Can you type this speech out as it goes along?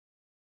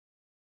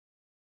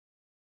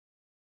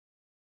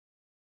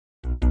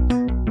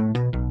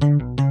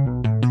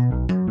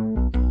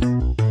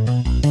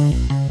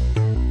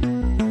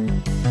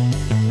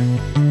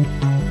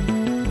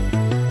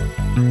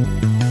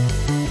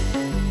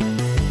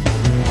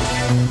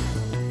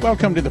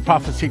Welcome to the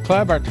Prophecy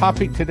Club. Our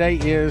topic today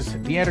is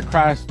the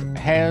Antichrist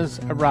has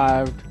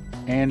arrived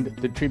and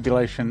the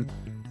tribulation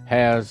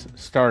has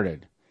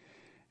started.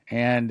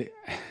 And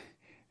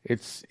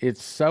it's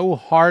so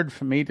hard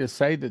for me to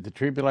say that the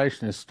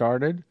tribulation has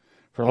started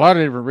for a lot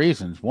of different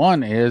reasons.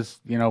 One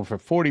is, for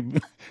 40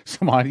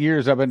 some odd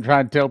years I've been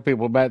trying to tell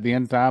people about the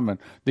end time, and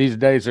these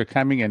days are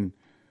coming, and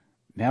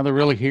now they're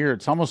really here.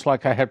 It's almost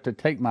like I have to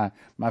take my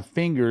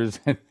fingers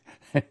and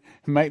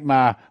make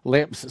my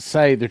lips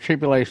say the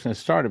tribulation has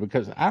started,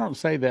 because I don't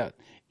say that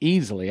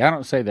easily. I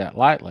don't say that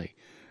lightly.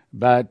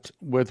 But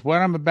with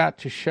what I'm about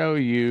to show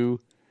you,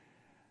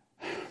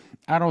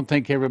 I don't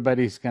think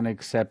everybody's going to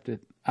accept it.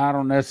 I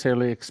don't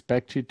necessarily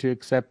expect you to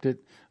accept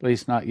it, at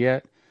least not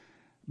yet.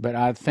 But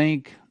I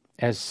think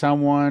as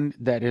someone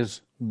that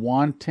is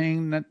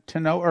wanting to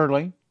know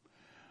early,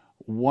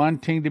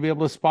 wanting to be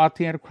able to spot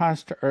the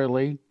Antichrist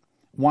early,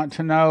 want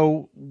to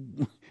know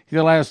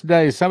the last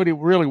days, somebody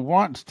really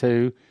wants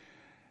to,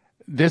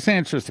 this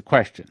answers the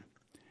question.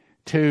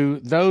 To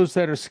those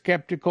that are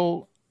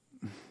skeptical,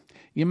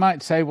 you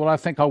might say, well, I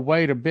think I'll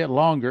wait a bit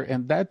longer,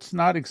 and that's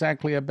not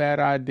exactly a bad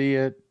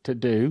idea to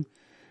do,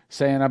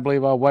 saying I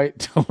believe I'll wait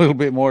till a little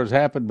bit more has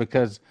happened,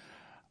 because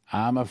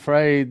I'm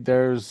afraid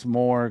there's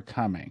more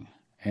coming.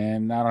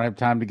 And I don't have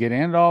time to get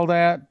into all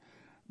that,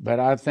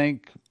 but I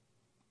think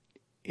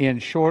in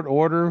short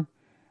order,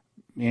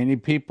 any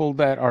people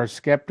that are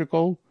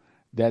skeptical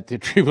that the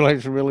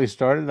tribulation really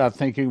started, I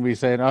think you can be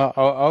saying,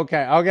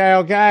 okay.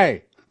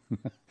 I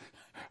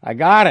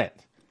got it.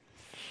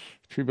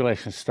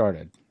 Tribulation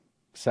started.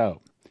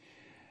 So,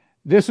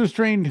 this was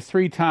dreamed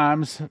 3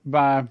 times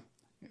by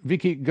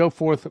Vicki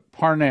Goforth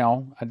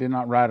Parnell. I did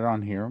not write it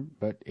on here,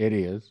 but it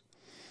is.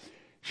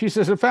 She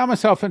says, I found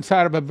myself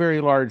inside of a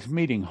very large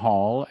meeting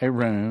hall, a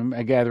room,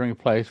 a gathering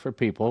place for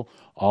people,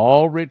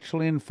 all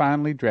richly and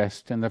finely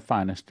dressed in the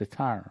finest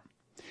attire.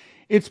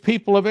 It's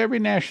people of every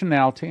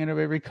nationality and of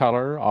every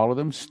color, all of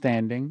them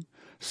standing,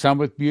 some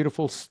with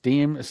beautiful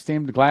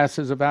steamed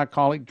glasses of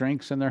alcoholic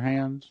drinks in their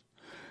hands.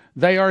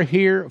 They are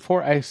here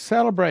for a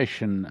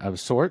celebration of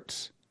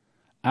sorts,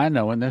 I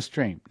know, in this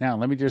dream. Now,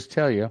 let me just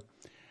tell you,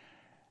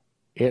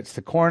 it's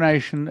the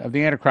coronation of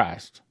the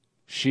Antichrist.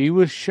 She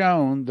was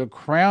shown the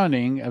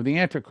crowning of the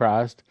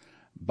Antichrist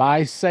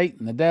by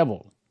Satan, the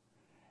devil.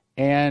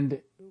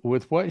 And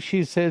with what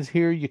she says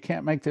here, you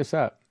can't make this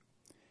up.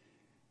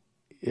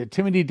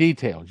 Too many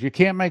details. You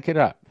can't make it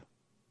up.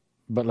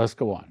 But let's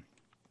go on.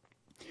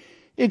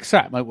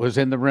 Excitement was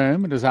in the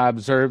room, and as I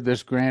observed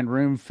this grand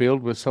room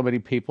filled with so many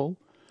people,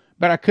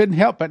 but I couldn't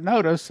help but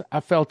notice I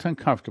felt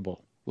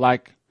uncomfortable,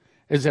 like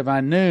as if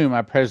I knew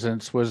my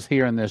presence was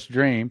here in this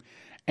dream,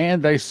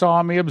 and they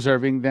saw me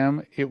observing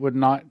them, it would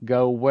not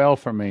go well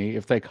for me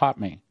if they caught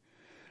me.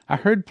 I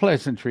heard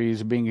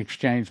pleasantries being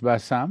exchanged by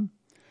some,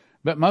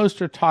 but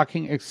most are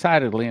talking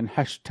excitedly in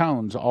hushed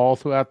tones all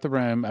throughout the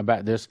room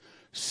about this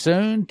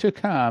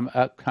soon-to-come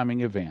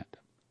upcoming event.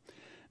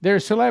 There are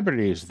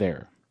celebrities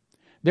there.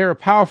 There are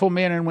powerful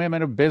men and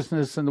women of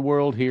business in the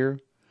world here.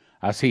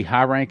 I see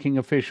high-ranking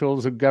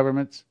officials of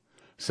governments,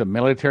 some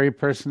military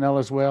personnel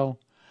as well.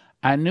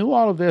 I knew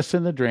all of this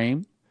in the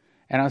dream,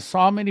 and I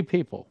saw many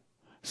people.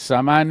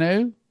 Some I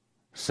knew,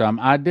 some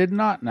I did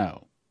not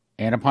know.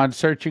 And upon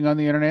searching on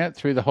the internet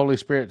through the Holy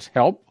Spirit's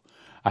help,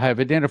 I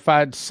have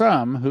identified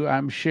some who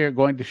I'm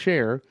going to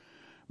share,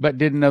 but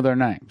didn't know their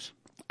names.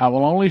 I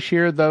will only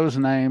share those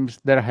names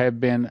that I have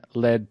been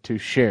led to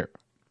share.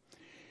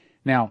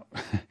 Now,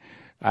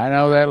 I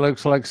know that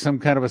looks like some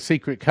kind of a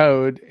secret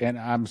code, and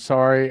I'm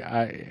sorry,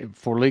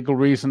 for legal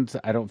reasons,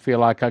 I don't feel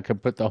like I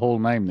could put the whole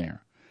name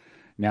there.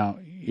 Now,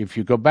 if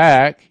you go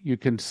back, you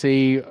can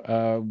see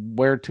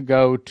where to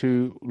go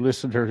to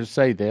listen to her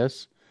say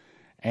this,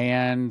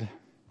 and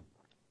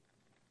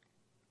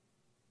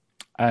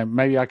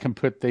maybe I can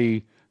put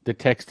the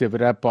text of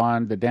it up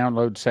on the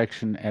download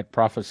section at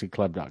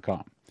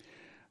prophecyclub.com.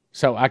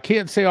 So I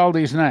can't say all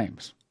these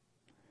names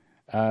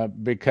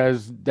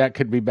because that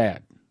could be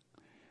bad.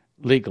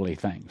 Legally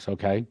things,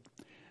 okay?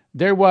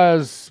 There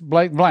was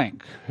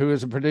blank, who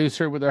is a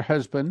producer with her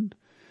husband.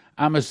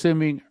 I'm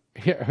assuming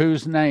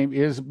whose name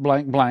is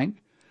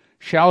blank.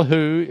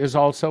 Who is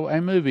also a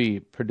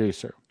movie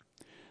producer.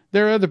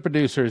 There are other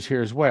producers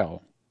here as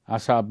well. I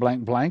saw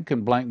blank and blank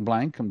and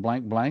blank and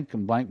blank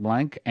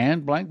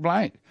and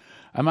blank.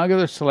 Among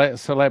other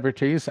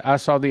celebrities, I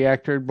saw the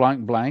actor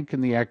blank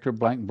and the actor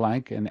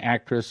blank and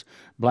actress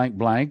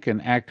blank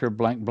and actor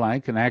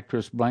blank and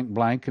actress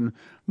blank and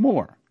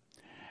more.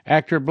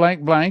 Actor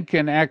blank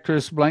and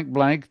actress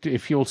blank.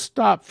 If you'll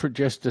stop for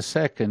just a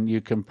second, you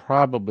can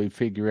probably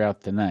figure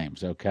out the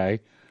names, okay?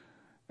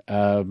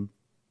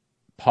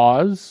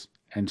 Pause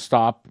and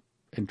stop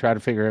and try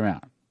to figure them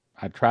out.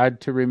 I tried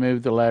to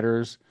remove the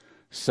letters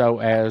so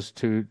as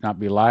to not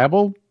be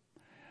liable,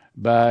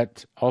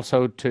 but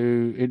also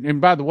to, and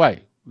by the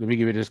way, let me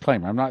give you a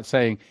disclaimer. I'm not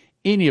saying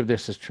any of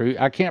this is true.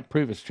 I can't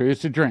prove it's true.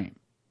 It's a dream.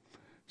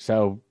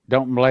 So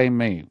don't blame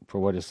me for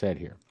what is said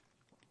here.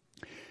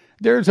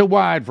 There's a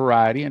wide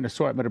variety and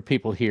assortment of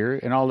people here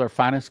in all their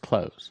finest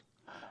clothes.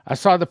 I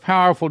saw the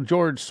powerful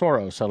George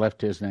Soros. I left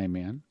his name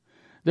in.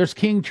 There's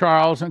King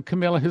Charles and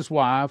Camilla, his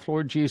wife.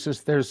 Lord Jesus,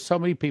 there's so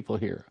many people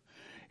here.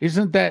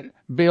 Isn't that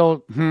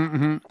Bill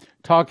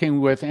talking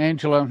with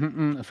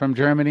Angela from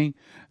Germany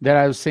that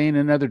I've seen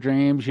in other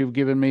dreams you've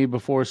given me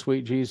before,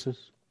 sweet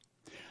Jesus?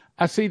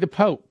 I see the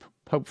Pope,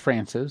 Pope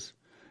Francis.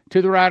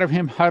 To the right of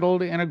him,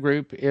 huddled in a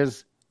group,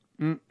 is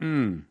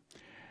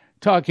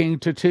talking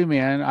to two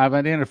men I've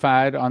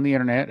identified on the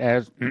internet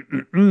as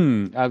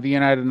of the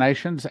United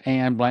Nations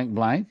and blank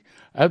blank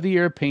of the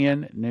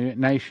European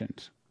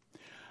nations.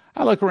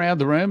 I look around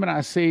the room and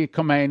I see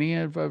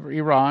Khomeini of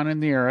Iran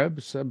and the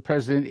Arabs,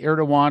 President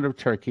Erdogan of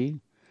Turkey.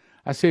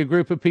 I see a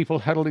group of people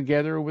huddled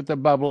together with a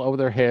bubble over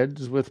their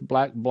heads with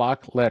black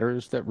block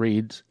letters that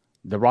reads,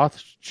 the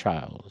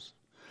Rothschilds.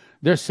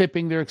 They're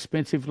sipping their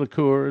expensive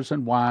liqueurs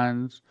and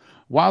wines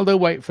while they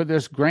wait for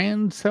this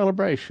grand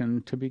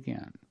celebration to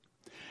begin.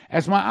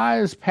 As my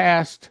eyes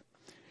passed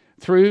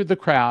through the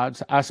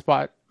crowds, I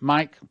spot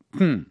Mike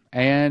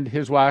and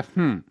his wife,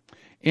 in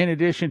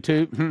addition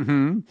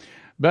to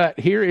but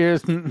here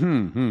is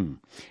and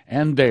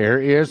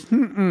there is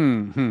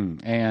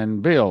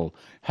and Bill,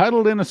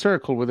 huddled in a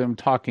circle with them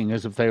talking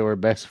as if they were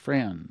best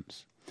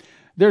friends.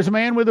 There's a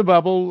man with a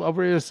bubble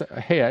over his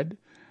head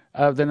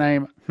of the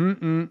name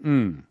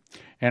and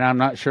I'm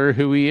not sure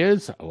who he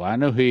is. Oh, I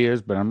know who he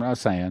is, but I'm not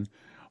saying,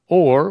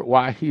 or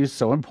why he's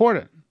so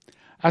important.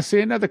 I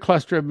see another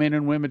cluster of men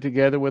and women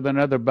together with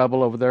another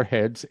bubble over their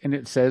heads, and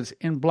it says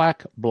in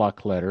black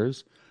block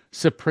letters,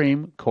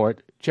 Supreme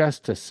Court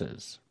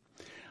Justices.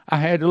 I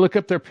had to look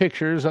up their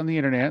pictures on the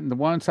internet, and the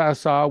ones I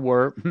saw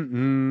were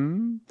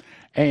and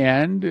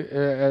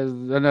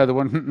another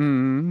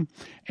one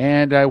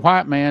and a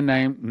white man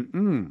named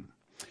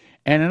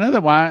and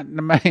another white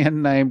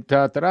man named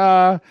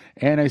Ta-ta-ra,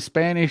 and a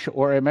Spanish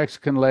or a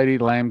Mexican lady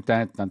named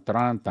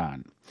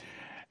Tan-tan-tan.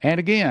 And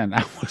again,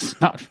 I was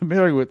not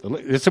familiar with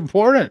it's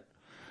important.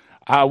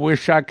 I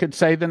wish I could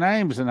say the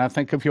names, and I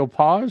think if you'll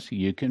pause,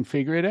 you can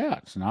figure it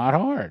out. It's not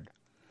hard.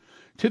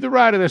 To the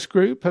right of this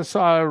group, I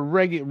saw a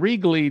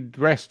regally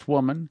dressed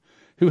woman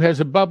who has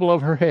a bubble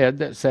over her head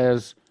that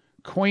says,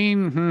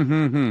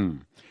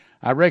 Queen,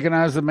 I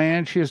recognize the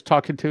man she is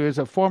talking to as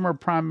a former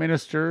prime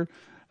minister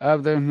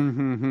of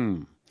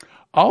the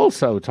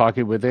Also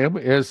talking with them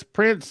is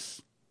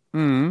Prince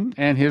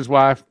and his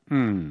wife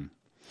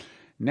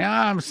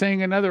Now I'm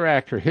seeing another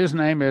actor. His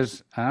name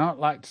is, I don't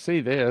like to see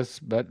this,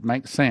 but it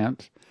makes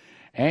sense.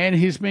 And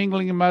he's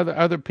mingling with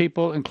other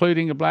people,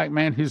 including a black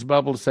man whose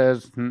bubble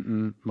says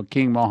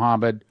King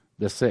Mohammed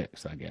VI,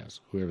 I guess,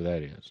 whoever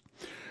that is.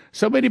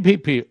 So many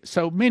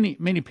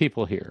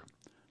people here.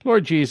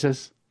 Lord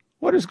Jesus,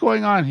 what is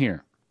going on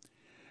here?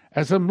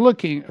 As I'm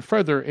looking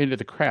further into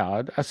the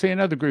crowd, I see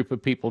another group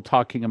of people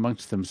talking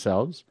amongst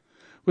themselves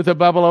with a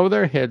bubble over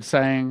their head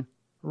saying,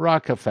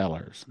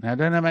 Rockefellers. Now,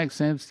 doesn't that make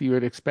sense? You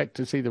would expect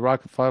to see the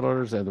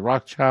Rockefellers or the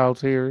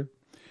Rothschilds here.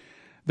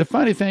 The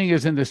funny thing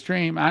is, in this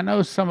dream, I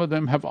know some of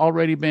them have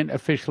already been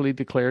officially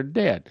declared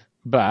dead,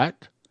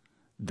 but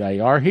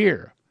they are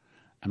here.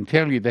 I'm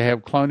telling you, they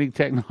have cloning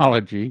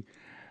technology,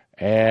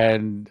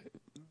 and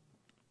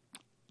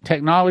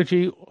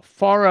technology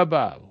far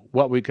above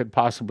what we could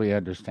possibly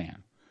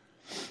understand.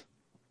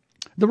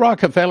 The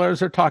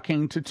Rockefellers are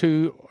talking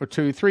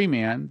to three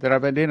men that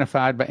I've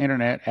identified by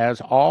internet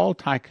as all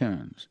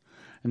tycoons.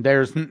 And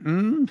there's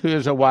who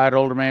is a white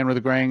older man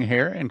with graying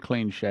hair and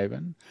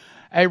clean-shaven.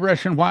 A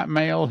Russian white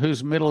male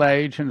who's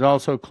middle-aged and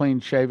also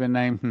clean-shaven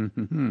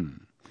named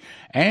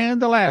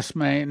And the last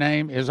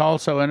name is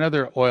also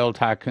another oil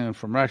tycoon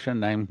from Russia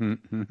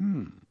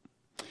named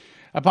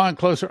Upon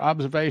closer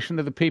observation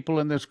of the people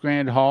in this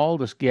grand hall,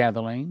 this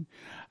gathering,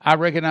 I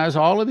recognize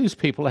all of these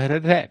people had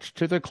attached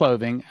to their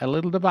clothing a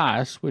little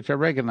device which I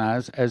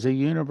recognize as a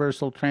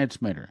universal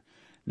transmitter.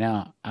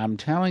 Now, I'm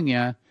telling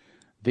you,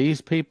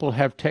 these people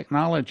have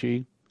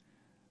technology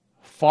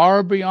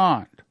far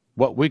beyond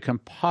what we can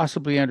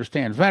possibly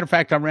understand. As a matter of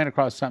fact, I ran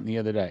across something the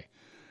other day.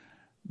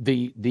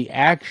 The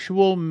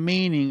actual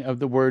meaning of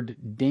the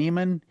word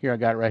demon, here I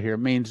got it right here,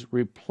 means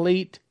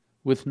replete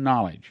with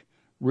knowledge.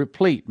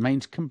 Replete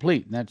means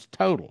complete, and that's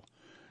total.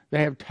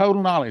 They have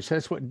total knowledge.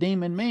 That's what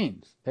demon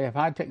means. They have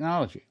high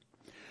technology.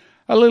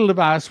 A little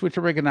device which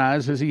I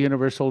recognize as a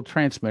universal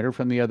transmitter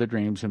from the other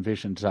dreams and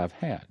visions I've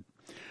had.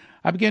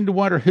 I begin to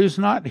wonder who's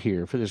not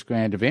here for this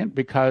grand event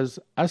because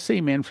I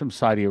see men from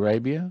Saudi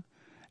Arabia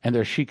and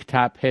their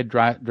chic-type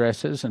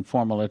headdresses and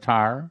formal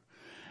attire.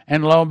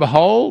 And lo and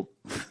behold,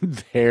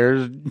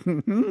 there's,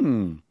 big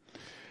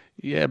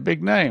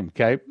name,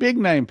 okay? Big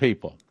name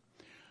people.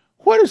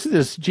 What is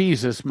this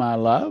Jesus, my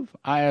love?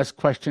 I ask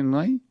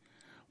questioningly.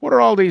 What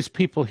are all these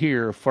people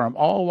here from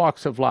all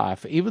walks of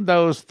life, even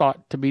those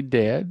thought to be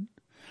dead,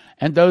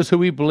 and those who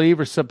we believe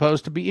are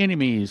supposed to be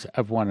enemies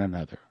of one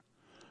another?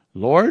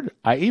 Lord,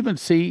 I even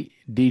see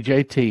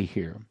DJT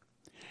here,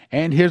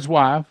 and his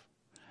wife,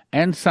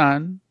 and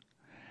son,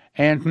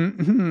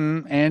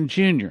 and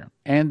Junior.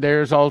 And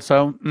there's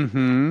also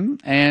and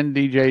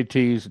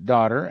DJT's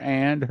daughter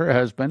and her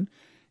husband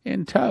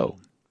in tow.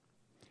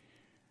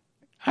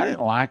 I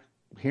didn't like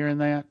hearing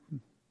that.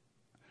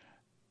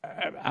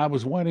 I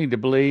was wanting to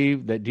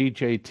believe that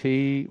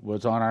DJT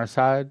was on our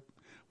side,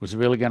 was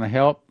really going to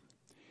help,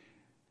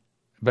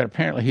 but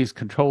apparently he's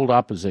controlled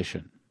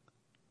opposition.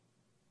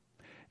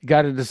 You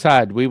got to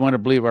decide. We want to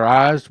believe our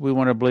eyes. We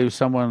want to believe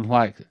someone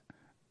like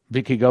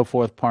Vicki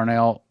Goforth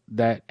Parnell.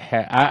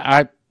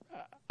 I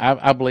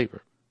believe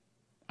her.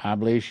 I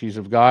believe she's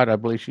of God. I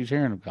believe she's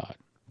hearing of God.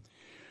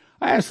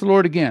 I asked the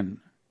Lord again,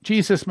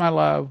 Jesus, my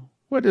love,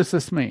 what does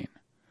this mean?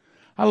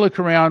 I look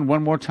around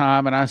one more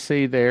time and I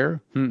see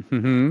there,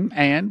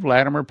 and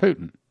Vladimir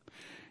Putin.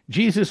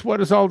 Jesus, what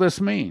does all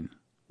this mean?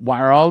 Why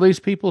are all these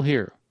people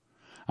here?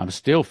 I'm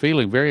still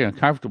feeling very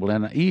uncomfortable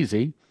and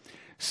uneasy.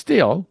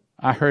 Still,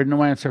 I heard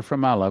no answer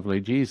from my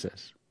lovely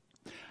Jesus.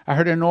 I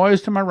heard a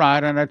noise to my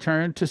right and I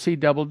turned to see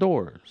double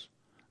doors.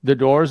 The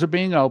doors are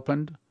being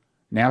opened.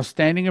 Now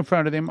standing in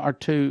front of them are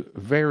two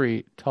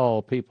very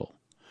tall people.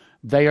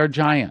 They are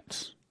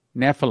giants,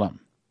 Nephilim.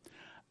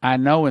 I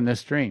know in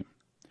this dream.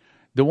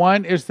 The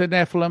one is the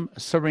Nephilim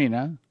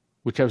Serena,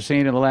 which I've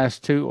seen in the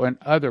last two and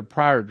other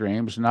prior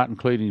dreams, not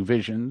including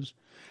visions,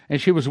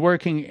 and she was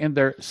working in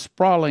their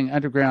sprawling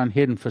underground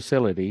hidden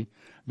facility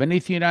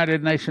beneath the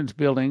United Nations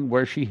building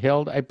where she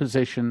held a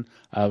position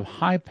of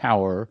high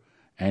power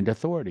and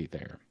authority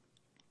there.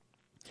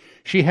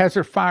 She has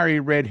her fiery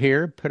red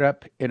hair put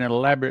up in an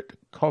elaborate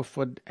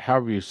coiffed,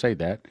 however you say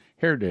that,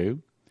 hairdo.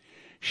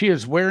 She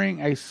is wearing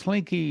a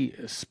slinky,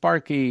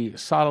 sparky,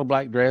 solid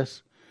black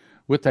dress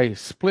with a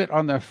split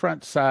on the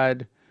front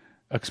side,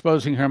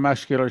 exposing her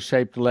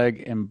muscular-shaped leg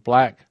in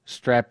black,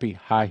 strappy,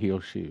 high-heel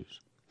shoes.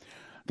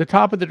 The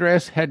top of the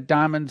dress had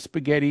diamond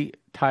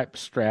spaghetti-type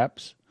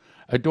straps.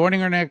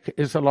 Adorning her neck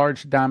is a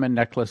large diamond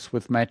necklace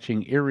with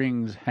matching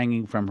earrings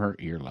hanging from her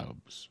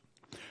earlobes.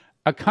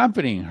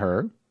 Accompanying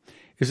her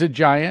is a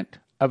giant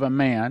of a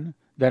man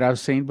that I've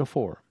seen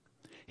before.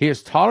 He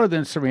is taller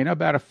than Serena,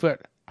 about a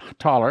foot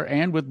taller,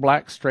 and with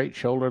black, straight,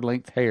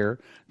 shoulder-length hair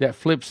that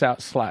flips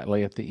out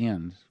slightly at the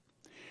ends.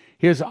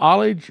 He is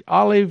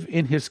olive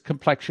in his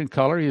complexion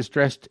color. He is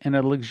dressed in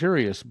a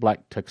luxurious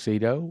black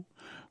tuxedo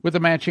with a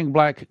matching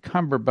black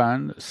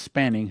cummerbund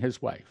spanning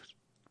his waist.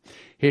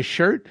 His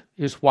shirt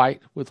is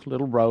white with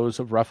little rows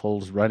of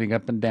ruffles running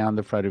up and down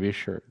the front of his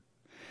shirt.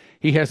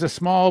 He has a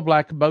small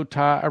black bow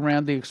tie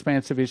around the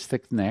expanse of his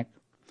thick neck.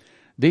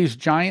 These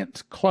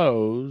giants'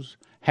 clothes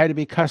had to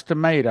be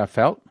custom made, I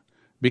felt,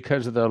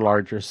 because of their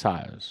larger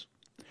size.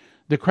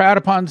 The crowd,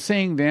 upon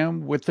seeing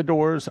them with the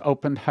doors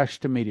opened,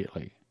 hushed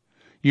immediately.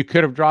 You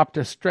could have dropped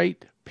a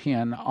straight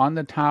pin on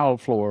the tile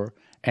floor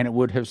and it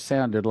would have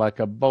sounded like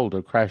a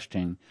boulder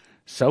crashing.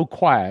 So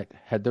quiet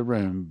had the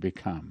room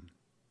become.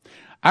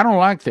 I don't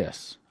like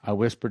this, I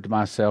whispered to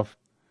myself.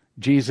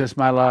 Jesus,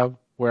 my love,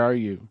 where are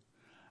you?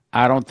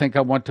 I don't think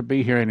I want to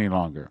be here any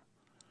longer.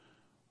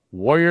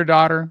 Warrior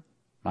daughter,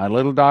 my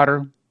little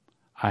daughter,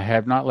 I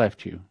have not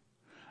left you.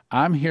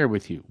 I'm here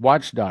with you.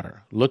 Watch,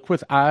 daughter. Look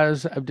with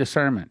eyes of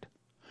discernment.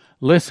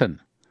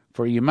 Listen,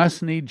 for you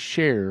must needs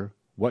share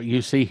what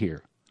you see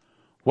here.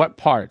 What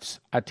parts,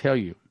 I tell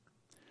you.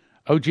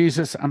 Oh,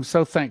 Jesus, I'm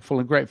so thankful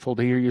and grateful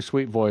to hear your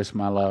sweet voice,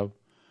 my love.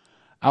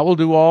 I will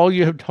do all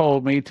you have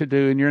told me to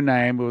do in your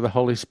name with the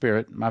Holy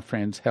Spirit, my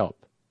friend's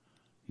help.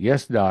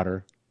 Yes,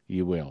 daughter,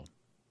 you will.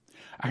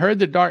 I heard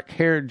the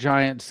dark-haired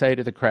giant say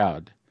to the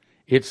crowd,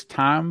 it's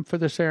time for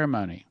the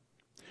ceremony.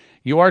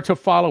 You are to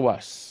follow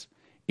us.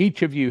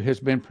 Each of you has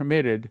been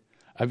permitted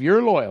of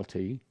your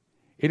loyalty.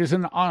 It is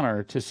an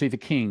honor to see the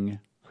king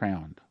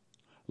crowned.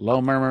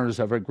 Low murmurs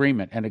of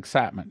agreement and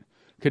excitement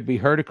could be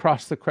heard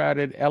across the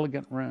crowded,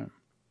 elegant room.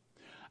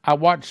 I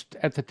watched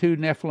as the two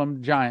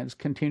Nephilim giants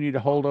continue to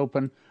hold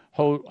open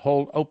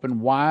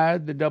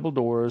wide the double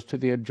doors to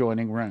the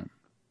adjoining room.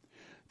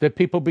 The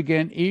people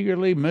began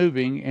eagerly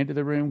moving into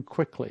the room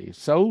quickly,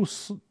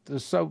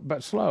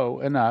 but slow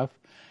enough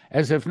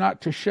as if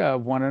not to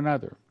shove one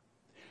another.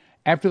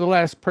 After the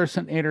last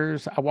person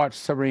enters, I watch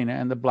Serena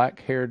and the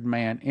black-haired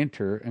man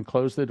enter and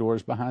close the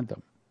doors behind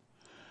them.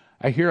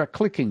 I hear a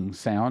clicking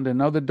sound and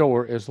know the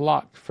door is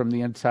locked from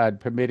the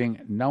inside,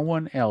 permitting no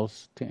one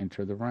else to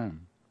enter the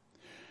room.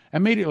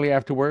 Immediately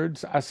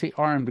afterwards, I see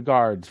armed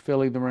guards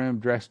filling the room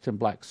dressed in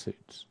black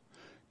suits.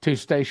 Two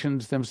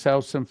stationed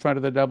themselves in front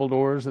of the double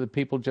doors the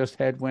people just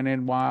had went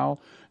in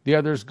while the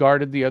others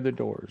guarded the other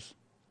doors.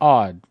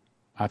 Odd,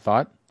 I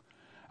thought.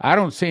 I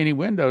don't see any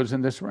windows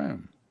in this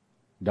room.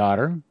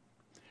 Daughter,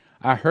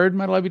 I heard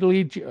my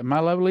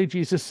lovely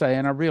Jesus say,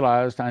 and I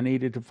realized I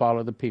needed to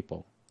follow the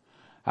people.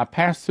 I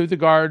passed through the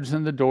guards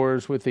and the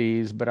doors with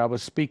ease, but I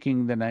was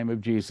speaking the name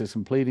of Jesus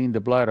and pleading the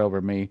blood over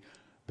me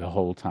the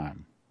whole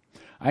time.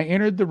 I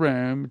entered the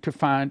room to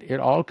find it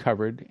all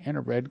covered in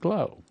a red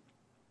glow.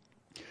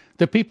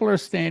 The people are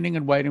standing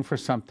and waiting for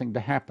something to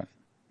happen.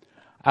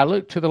 I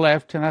looked to the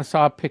left and I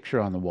saw a picture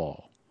on the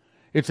wall.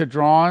 It's a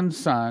drawn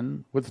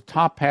sun with the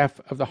top half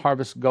of the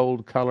harvest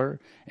gold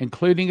color,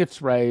 including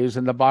its rays,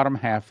 and the bottom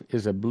half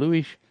is a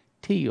bluish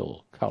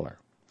teal color.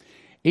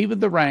 Even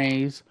the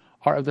rays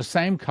are of the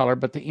same color,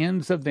 but the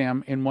ends of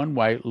them in one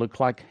way look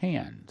like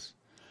hands.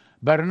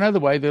 But another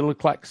way they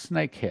look like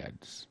snake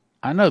heads.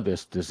 I know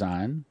this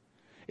design.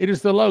 It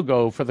is the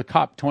logo for the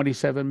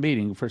COP27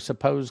 meeting for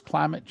supposed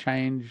climate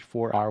change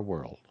for our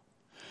world.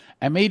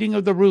 A meeting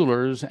of the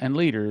rulers and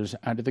leaders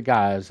under the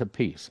guise of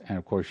peace. And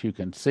of course you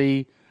can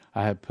see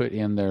I have put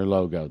in their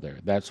logo there.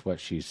 That's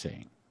what she's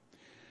seeing.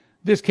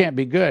 This can't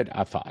be good,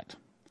 I thought.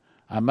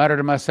 I muttered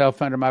to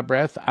myself under my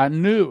breath. I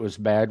knew it was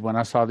bad when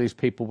I saw these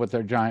people with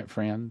their giant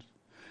friends.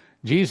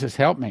 Jesus,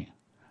 help me.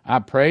 I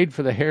prayed,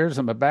 for the hairs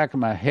on the back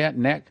of my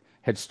neck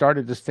had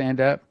started to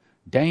stand up.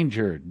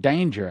 Danger,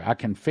 danger, I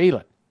can feel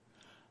it.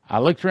 I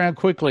looked around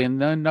quickly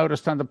and then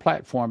noticed on the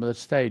platform of the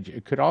stage,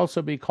 it could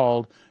also be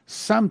called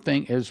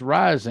something is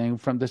rising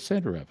from the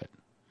center of it.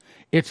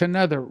 It's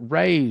another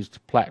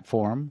raised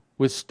platform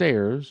with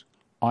stairs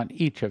on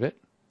each of it.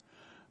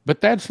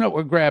 But that's not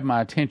what grabbed my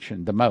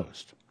attention the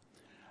most.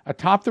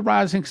 Atop the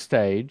rising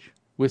stage,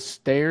 with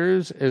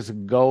stairs as a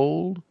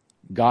gold,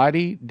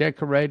 gaudy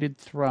decorated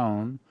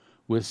throne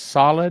with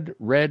solid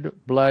red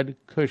blood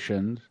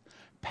cushions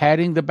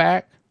padding the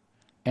back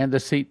and the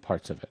seat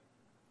parts of it.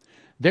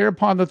 There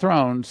upon the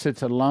throne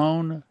sits a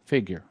lone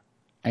figure,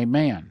 a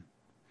man.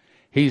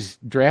 He's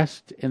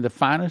dressed in the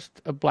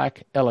finest of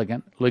black,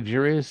 elegant,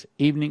 luxurious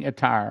evening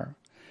attire,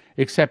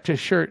 except his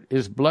shirt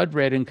is blood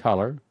red in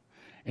color,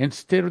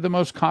 instead of the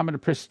most common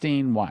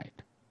pristine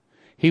white.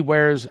 He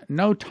wears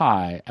no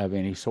tie of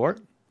any sort.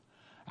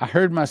 I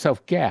heard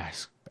myself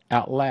gasp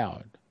out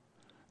loud.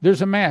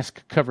 There's a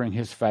mask covering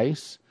his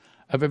face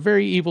of a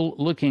very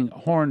evil-looking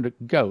horned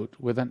goat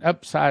with an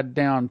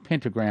upside-down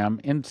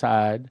pentagram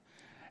inside,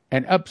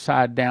 an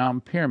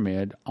upside-down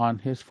pyramid on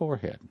his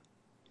forehead.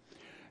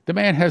 The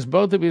man has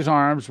both of his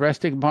arms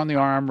resting upon the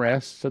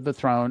armrests of the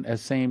throne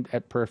as seemed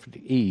at perfect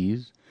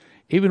ease,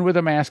 even with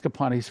a mask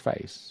upon his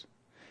face.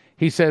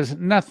 He says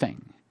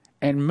nothing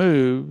and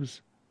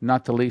moves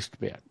not the least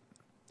bit.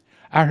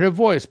 I heard a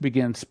voice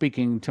begin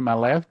speaking to my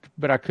left,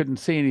 but I couldn't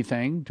see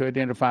anything to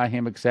identify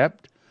him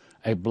except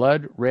a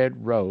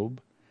blood-red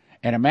robe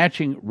and a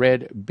matching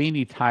red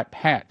beanie-type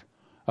hat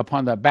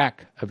upon the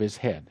back of his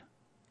head.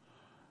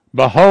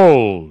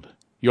 Behold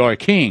your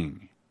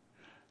king,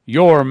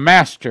 your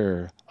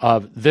master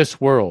of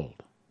this world.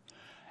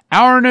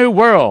 Our new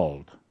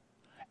world,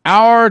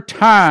 our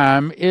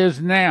time is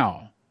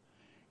now.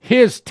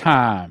 His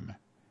time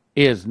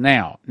is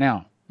now.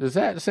 Now, does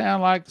that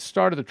sound like the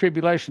start of the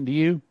tribulation to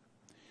you?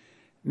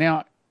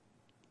 Now,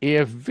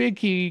 if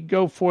Vicki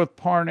Goforth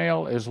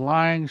Parnell is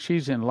lying,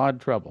 she's in a lot of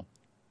trouble.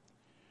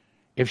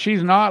 If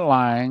she's not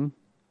lying,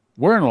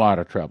 we're in a lot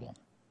of trouble.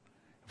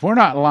 If we're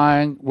not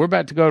lying, we're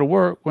about to go to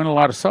work, win a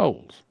lot of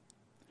souls.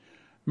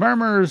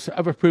 Murmurs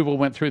of approval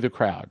went through the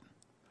crowd.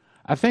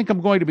 I think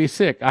I'm going to be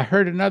sick. I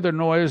heard another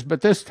noise,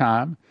 but this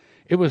time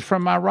it was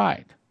from my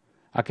right.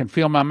 I can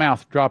feel my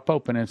mouth drop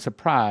open in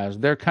surprise.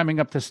 There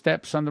coming up the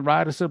steps on the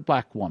right is a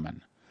black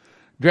woman,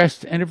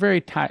 dressed in a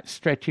very tight,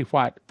 stretchy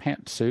white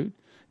pantsuit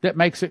that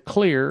makes it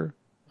clear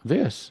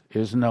this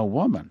is no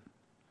woman.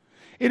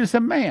 It is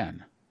a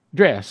man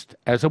dressed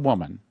as a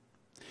woman.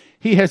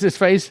 He has his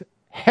face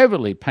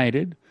heavily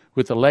painted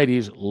with the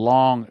lady's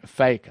long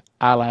fake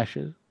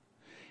eyelashes.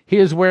 He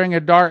is wearing a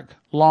dark,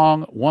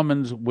 long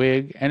woman's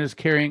wig and is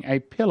carrying a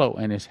pillow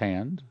in his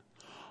hand.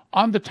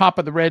 On the top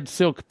of the red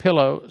silk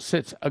pillow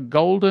sits a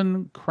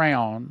golden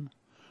crown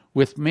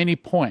with many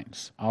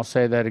points. I'll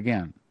say that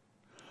again.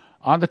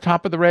 On the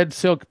top of the red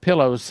silk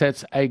pillow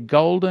sits a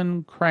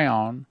golden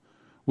crown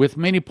with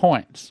many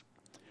points,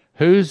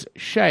 whose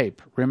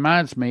shape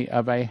reminds me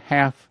of a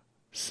half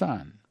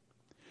sun.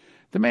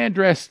 The man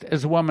dressed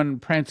as a woman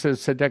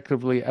prances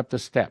seductively up the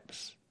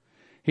steps.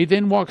 He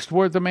then walks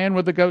toward the man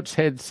with the goat's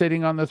head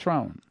sitting on the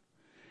throne.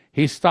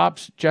 He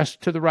stops just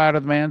to the right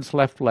of the man's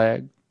left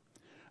leg.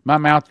 My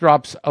mouth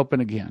drops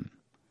open again.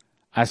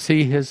 I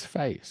see his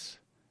face,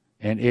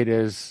 and it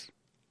is,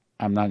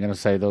 I'm not going to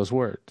say those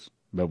words,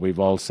 but we've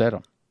all said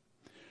them.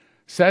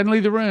 Suddenly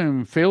the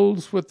room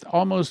fills with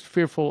almost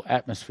fearful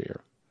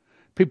atmosphere.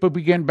 People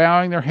begin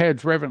bowing their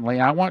heads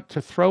reverently. I want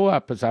to throw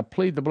up as I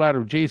plead the blood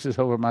of Jesus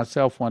over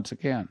myself once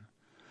again.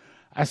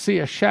 I see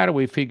a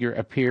shadowy figure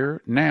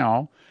appear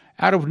now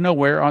out of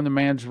nowhere on the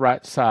man's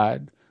right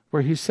side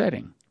where he's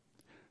sitting.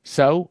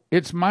 So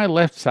it's my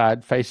left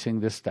side facing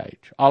the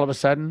stage. All of a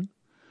sudden,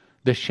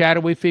 the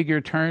shadowy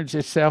figure turns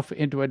itself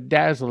into a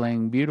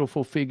dazzling,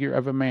 beautiful figure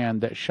of a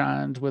man that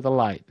shines with a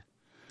light.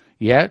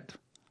 Yet,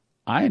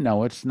 I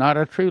know it's not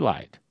a true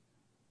light.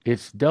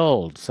 It's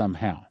dulled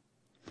somehow.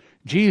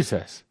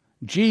 Jesus,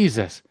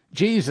 Jesus,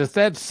 Jesus,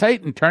 that's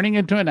Satan turning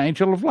into an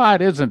angel of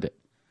light, isn't it?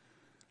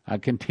 I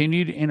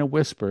continued in a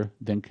whisper,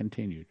 then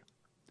continued.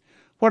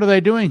 What are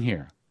they doing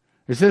here?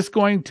 Is this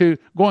going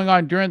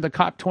on during the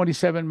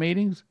COP27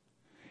 meetings?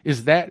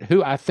 Is that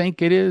who I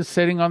think it is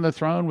sitting on the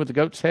throne with the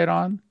goat's head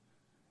on?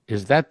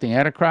 Is that the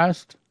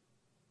Antichrist?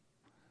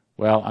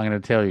 Well, I'm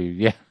going to tell you,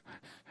 yeah,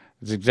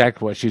 that's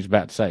exactly what she's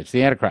about to say. It's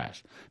the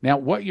Antichrist. Now,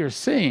 what you're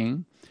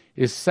seeing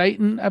is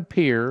Satan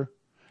appear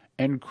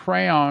and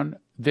crown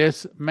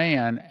this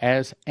man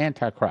as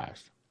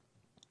Antichrist.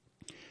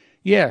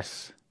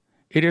 Yes,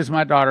 it is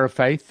my daughter of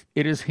faith.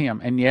 It is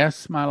him. And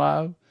yes, my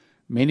love,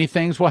 many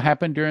things will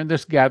happen during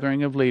this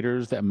gathering of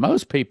leaders that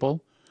most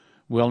people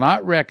will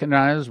not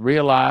recognize,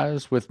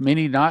 realize, with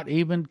many not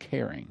even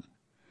caring.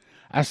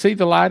 I see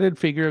the lighted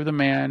figure of the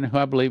man who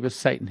I believe is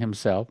Satan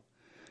himself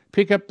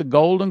pick up the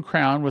golden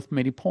crown with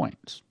many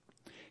points.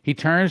 He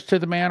turns to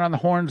the man on the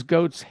horned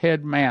goat's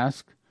head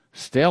mask,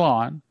 still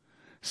on,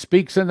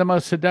 speaks in the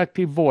most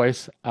seductive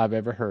voice I've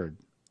ever heard.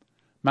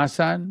 My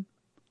son,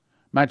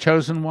 my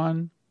chosen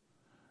one,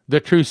 the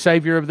true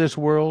Savior of this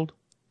world.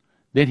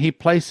 Then he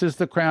places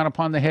the crown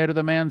upon the head of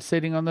the man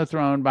sitting on the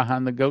throne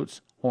behind the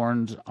goat's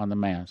horns on the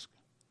mask.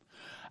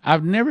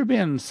 I've never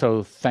been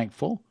so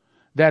thankful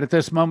that at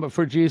this moment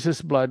for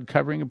Jesus' blood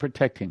covering and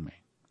protecting me.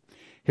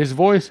 His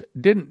voice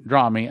didn't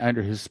draw me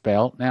under his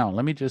spell. Now,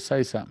 let me just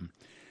say something.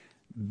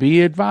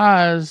 Be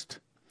advised,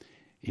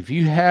 if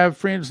you have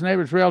friends,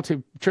 neighbors,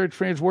 relatives, church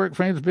friends, work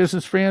friends,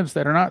 business friends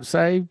that are not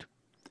saved,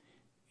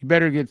 you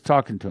better get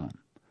talking to them.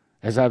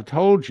 As I've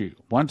told you,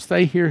 once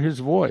they hear his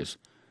voice,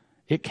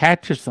 it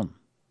catches them.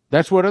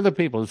 That's what other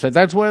people have said.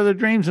 That's what other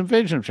dreams and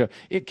visions show.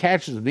 It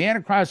catches them. The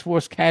Antichrist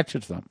voice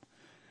catches them.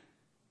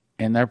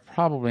 And they're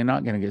probably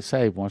not going to get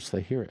saved once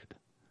they hear it.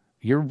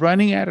 You're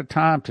running out of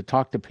time to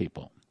talk to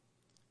people.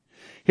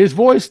 His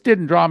voice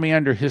didn't draw me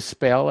under his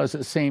spell as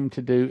it seemed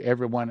to do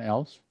everyone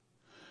else.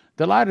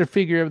 The lighted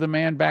figure of the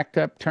man backed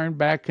up, turned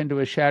back into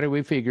a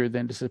shadowy figure,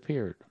 then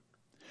disappeared.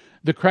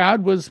 The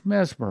crowd was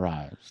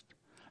mesmerized.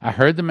 I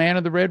heard the man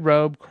in the red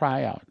robe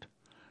cry out,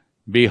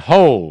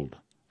 "Behold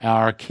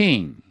our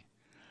King!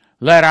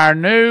 Let our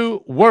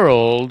new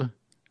world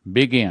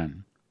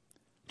begin."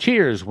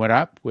 Cheers went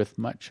up with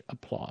much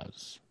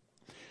applause.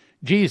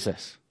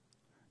 Jesus,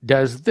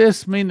 does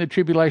this mean the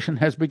tribulation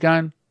has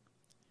begun?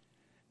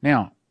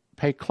 Now,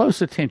 pay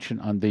close attention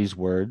on these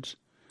words,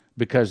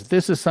 because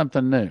this is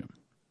something new.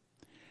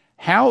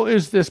 How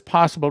is this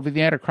possible that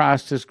the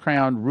Antichrist is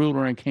crowned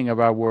ruler and king of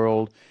our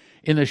world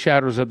in the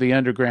shadows of the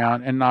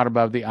underground and not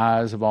above the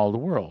eyes of all the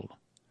world?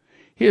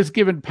 He is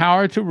given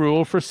power to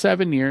rule for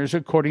 7 years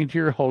according to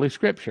your holy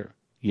scripture.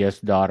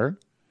 Yes, daughter,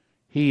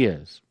 he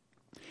is.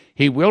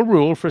 He will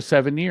rule for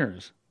 7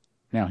 years.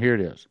 Now, here it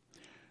is.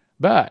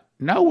 But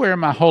nowhere in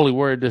my holy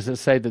word does it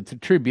say that the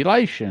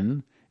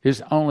tribulation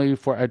is only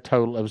for a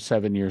total of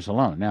 7 years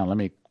alone. Now, let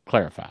me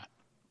clarify.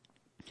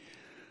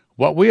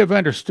 What we have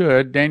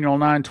understood, Daniel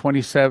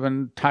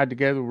 9:27, tied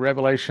together with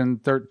Revelation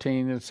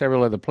 13 and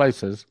several other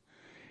places,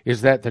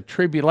 is that the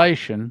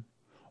tribulation,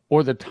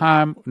 or the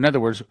time, in other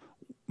words,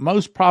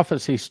 most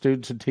prophecy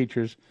students and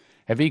teachers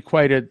have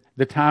equated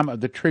the time of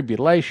the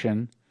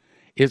tribulation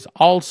is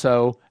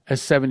also a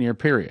 7-year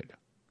period.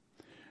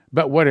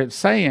 But what it's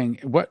saying,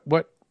 what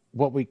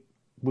we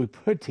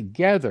put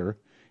together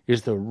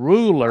is the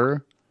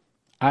ruler,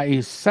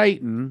 i.e.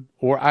 Satan,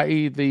 or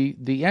i.e.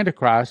 the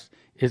Antichrist,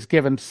 is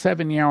given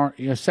 7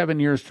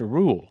 years to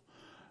rule.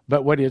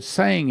 But what it's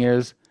saying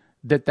is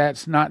that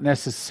that's not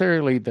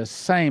necessarily the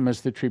same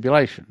as the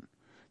tribulation.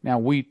 Now,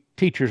 we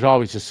teachers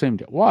always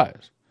assumed it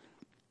was.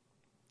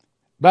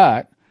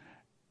 But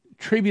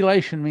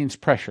tribulation means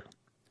pressure.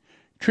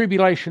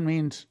 Tribulation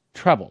means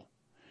trouble.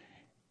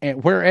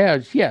 And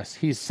whereas, yes,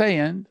 he's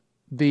saying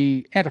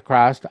the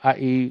Antichrist,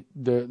 i.e.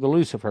 the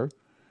Lucifer,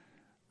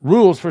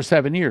 rules for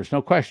 7 years,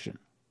 no question.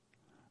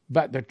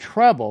 But the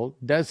trouble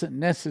is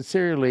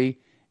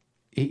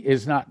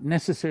not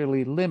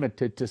necessarily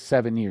limited to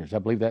 7 years. I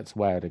believe that's the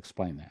way I'd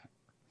explain that.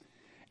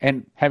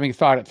 And having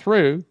thought it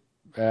through,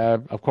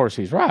 of course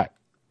he's right.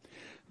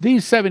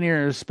 These 7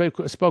 years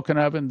spoken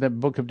of in the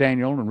book of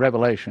Daniel and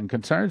Revelation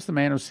concerns the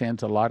man who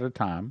sins a lot of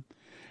time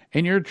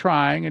in your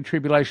trying and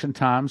tribulation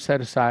time set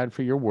aside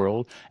for your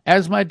world,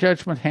 as my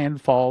judgment hand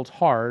falls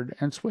hard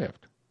and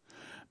swift.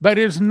 But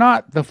it is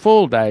not the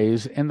full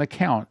days in the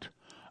count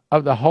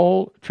of the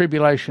whole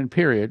tribulation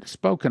period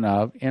spoken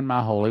of in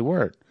my holy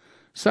word.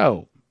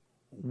 So,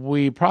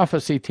 we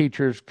prophecy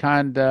teachers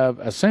kind of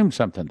assume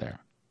something there.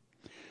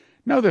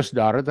 Know this,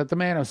 daughter, that the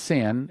man of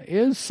sin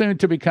is soon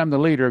to become the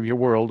leader of your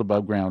world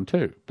above ground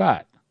too.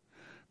 But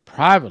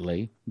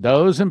privately,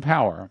 those in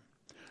power,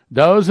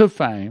 those of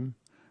fame,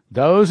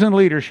 those in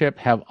leadership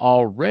have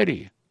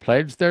already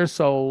pledged their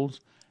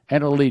souls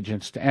and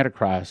allegiance to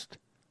Antichrist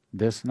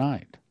this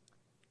night.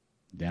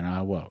 Then I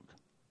awoke.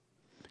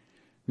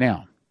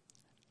 Now,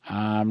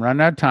 I'm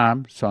running out of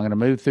time, so I'm going to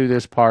move through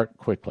this part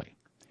quickly.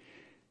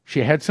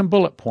 She had some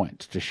bullet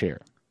points to share.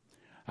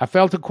 I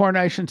felt the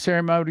coronation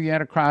ceremony of the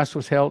Antichrist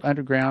was held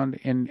underground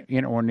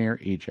in or near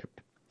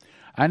Egypt.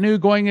 I knew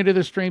going into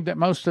this dream that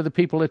most of the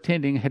people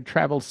attending had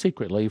traveled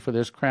secretly for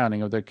this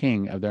crowning of their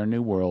king of their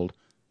new world,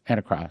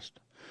 Antichrist.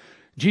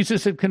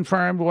 Jesus had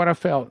confirmed what I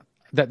felt,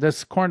 that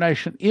this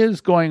coronation is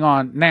going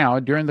on now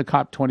during the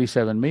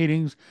COP27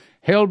 meetings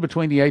held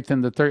between the 8th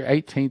and the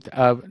 18th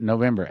of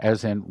November,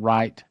 as in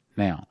right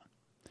now.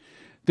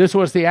 This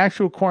was the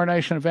actual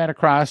coronation of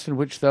Antichrist in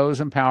which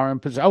those in power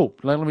and possession... Oh,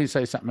 let me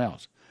say something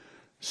else.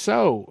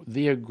 So,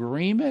 the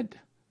agreement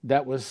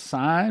that was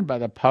signed by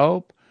the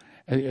Pope,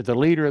 the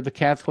leader of the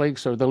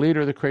Catholics, or the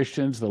leader of the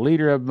Christians, the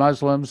leader of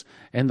Muslims,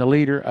 and the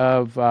leader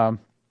of what's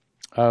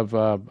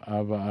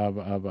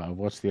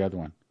the other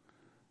one?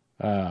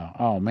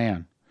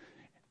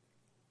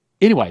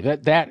 anyway,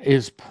 that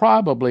is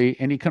probably,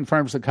 and he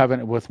confirms the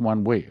covenant with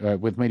 1 week,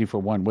 with meeting for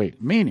 1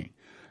 week, meaning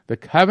the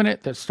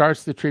covenant that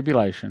starts the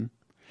tribulation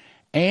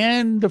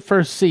and the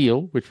first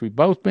seal, which we've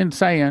both been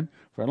saying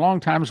for a long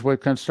time is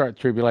what's going to start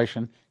the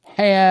tribulation,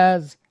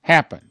 has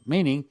happened.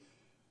 Meaning,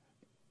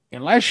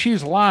 unless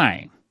she's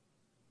lying,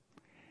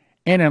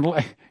 and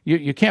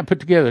you can't put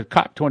together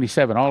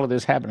COP27, all of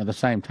this happened at the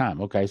same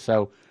time. Okay,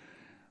 so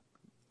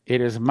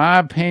it is my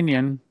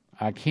opinion.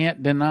 I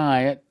can't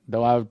deny it,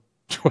 though I've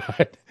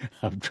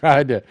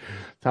tried to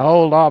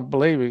hold off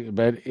believing it,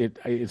 but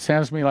it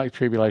sounds to me like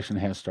tribulation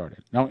has started.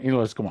 No,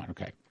 let's go on.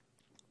 Okay.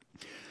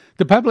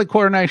 The public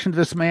coronation of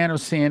this man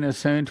of sin is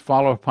soon to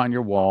follow upon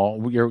your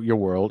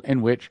world,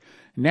 in which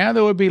now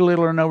there will be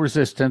little or no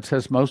resistance,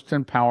 as most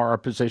in power are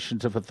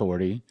positions of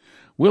authority,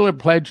 will have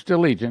pledged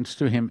allegiance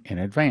to him in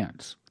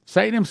advance.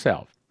 Satan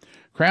himself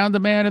crowned the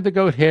man of the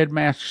goat head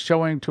mask,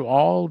 showing to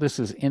all this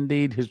is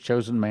indeed his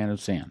chosen man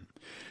of sin.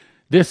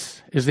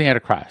 This is the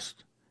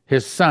Antichrist,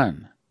 his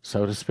son,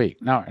 so to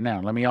speak. Now,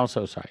 let me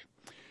also say,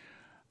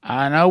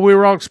 I know we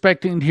were all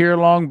expecting to hear a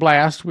long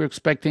blast. We were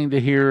expecting to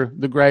hear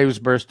the graves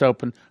burst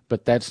open,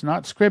 but that's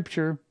not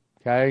Scripture,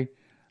 okay?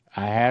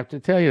 I have to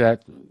tell you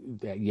that.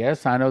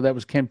 Yes, I know that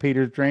was Ken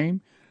Peters'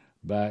 dream,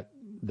 but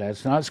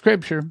that's not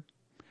Scripture.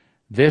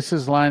 This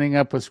is lining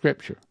up with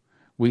Scripture.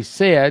 We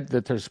said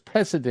that there's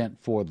precedent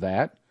for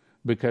that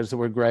because there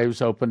were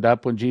graves opened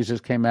up when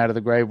Jesus came out of the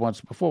grave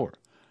once before.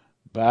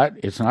 But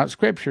it's not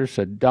Scripture,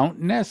 so don't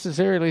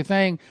necessarily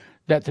think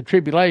that the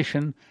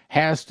tribulation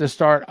has to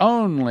start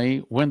only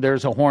when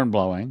there's a horn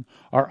blowing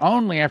or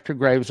only after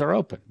graves are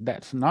open.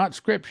 That's not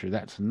Scripture.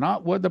 That's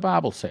not what the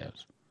Bible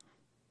says.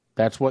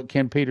 That's what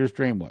Ken Peters'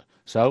 dream was.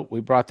 So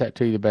we brought that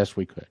to you the best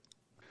we could.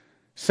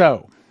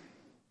 So,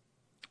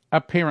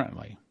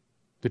 apparently,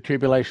 the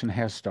tribulation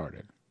has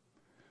started.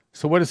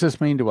 So what does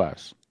this mean to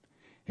us?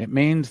 It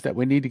means that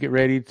we need to get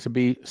ready to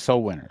be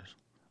soul winners.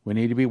 We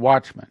need to be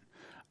watchmen.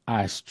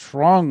 I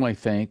strongly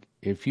think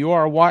if you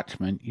are a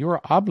watchman, you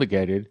are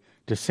obligated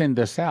to send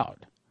this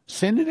out.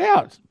 Send it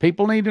out.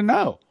 People need to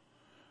know.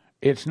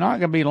 It's not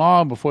going to be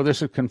long before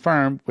this is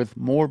confirmed with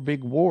more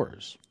big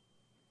wars.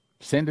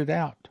 Send it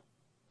out.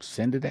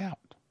 Send it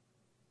out.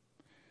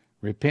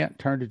 Repent,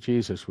 turn to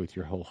Jesus with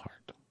your whole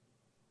heart.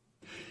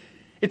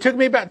 It took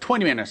me about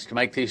 20 minutes to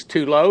make these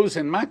 2 loaves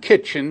in my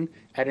kitchen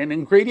at an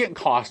ingredient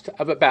cost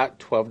of about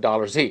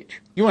 $12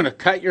 each. You want to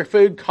cut your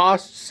food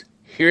costs?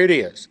 Here it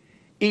is.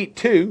 Eat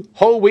 2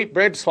 whole wheat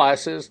bread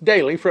slices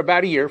daily for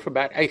about a year for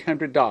about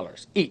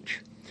 $800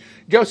 each.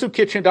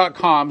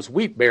 JosephKitchen.com's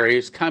wheat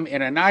berries come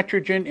in a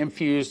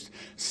nitrogen-infused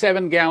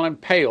 7-gallon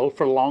pail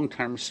for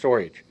long-term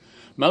storage.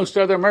 Most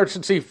other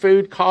emergency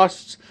food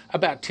costs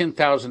about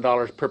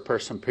 $10,000 per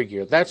person per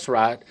year. That's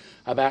right,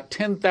 about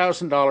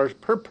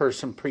 $10,000 per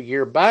person per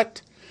year.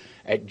 But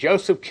at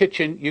Joseph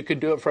Kitchen, you could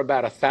do it for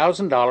about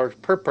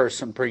 $1,000 per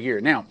person per year.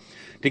 Now,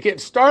 to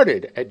get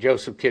started at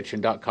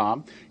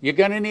JosephKitchen.com, you're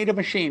going to need a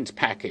machines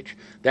package.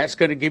 That's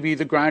going to give you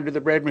the grinder, the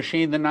bread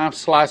machine, the knife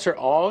slicer,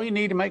 all you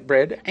need to make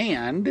bread,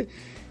 and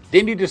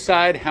then you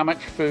decide how much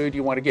food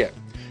you want to get.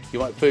 You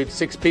want food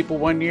 6 people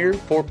 1 year,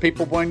 4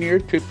 people 1 year,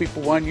 2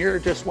 people 1 year, or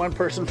just 1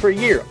 person for a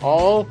year,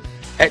 all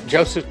at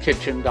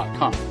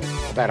JosephKitchen.com.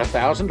 About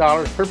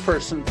 $1,000 per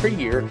person per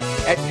year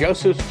at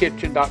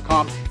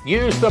JosephKitchen.com.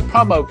 Use the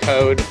promo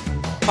code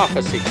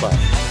Prophecy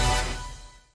Club.